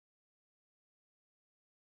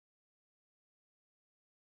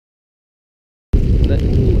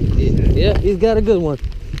Yeah, he's got a good one.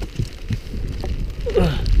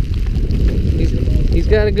 He's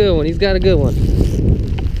got a good one. He's got a good one.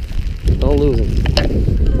 Don't lose him.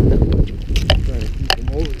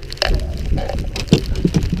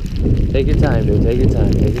 Take your time, dude. Take your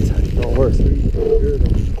time. Take your time. Don't horse him.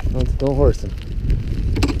 Don't horse him.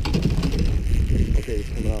 Okay, he's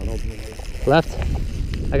coming out. Open it. Left.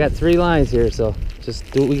 I got 3 lines here, so just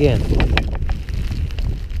do what we can.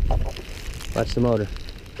 Watch the motor.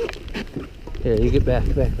 Here, you get back.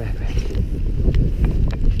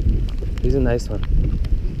 He's a nice one.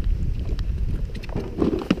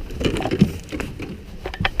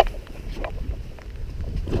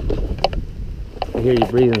 I hear you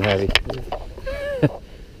breathing heavy.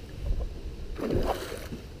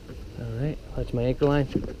 Alright, watch my anchor line.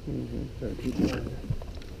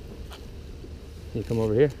 You come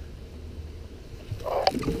over here.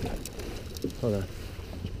 Hold on.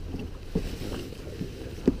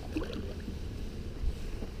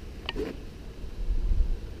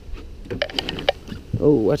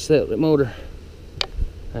 Oh, watch that motor.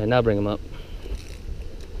 Alright, now bring him up.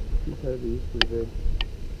 He's heavy, he's pretty big.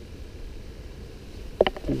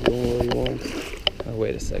 He's going where he wants. Oh,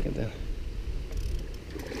 wait a second then.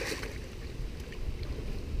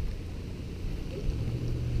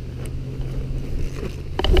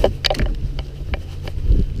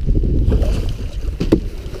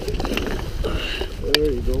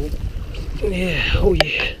 There you go. Yeah, oh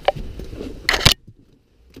yeah.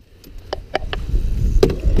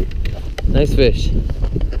 Nice fish.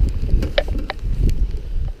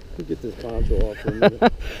 Get this poncho off for a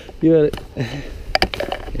minute. You got it.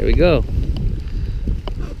 Here we go.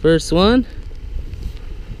 First one.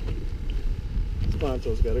 This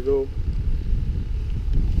poncho's gotta go.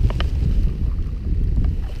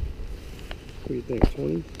 What do you think,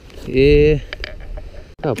 20? Yeah.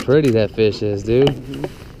 How pretty that fish is, dude.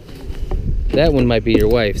 That one might be your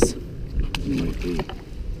wife's.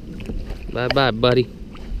 Bye-bye, buddy.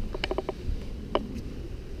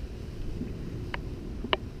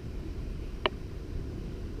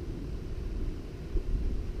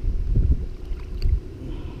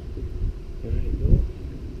 There you go.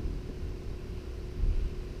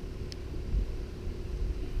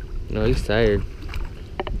 No, he's tired.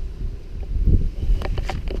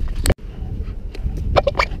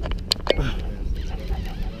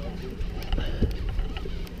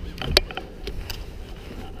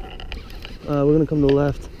 We're gonna come to the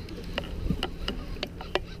left.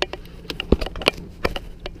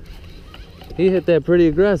 He hit that pretty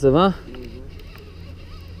aggressive, huh?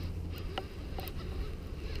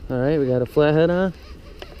 All right, we got a flathead on.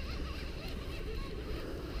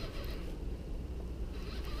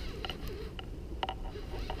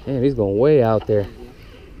 Damn, he's going way out there.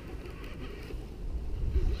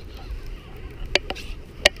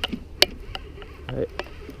 All right,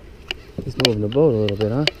 he's moving the boat a little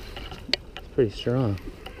bit, huh? Pretty strong.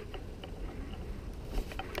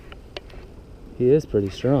 He is pretty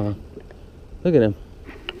strong. Look at him.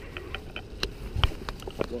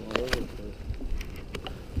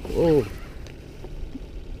 Whoa.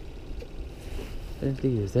 I didn't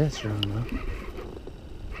think he was that strong though.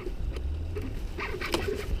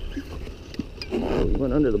 Oh, he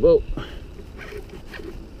went under the boat.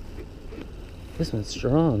 This one's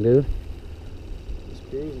strong, dude. It's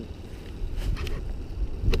crazy.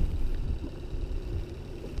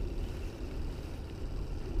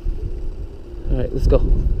 All right, let's go.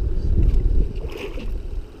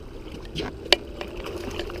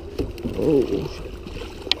 Oh.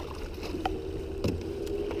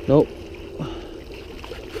 Nope.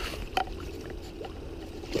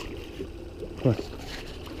 Come on.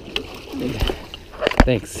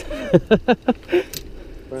 Thanks.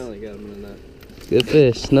 Finally got him in the net. Good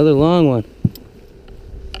fish. Another long one.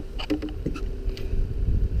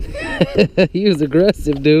 He was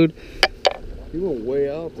aggressive, dude. He went way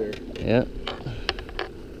out there. Yeah.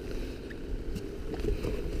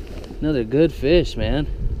 Another good fish, man.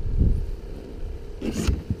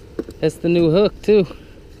 That's the new hook, too.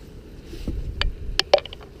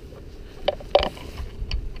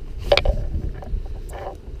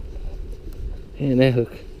 And that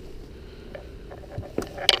hook.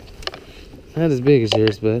 Not as big as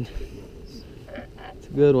yours, but it's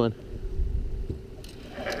a good one.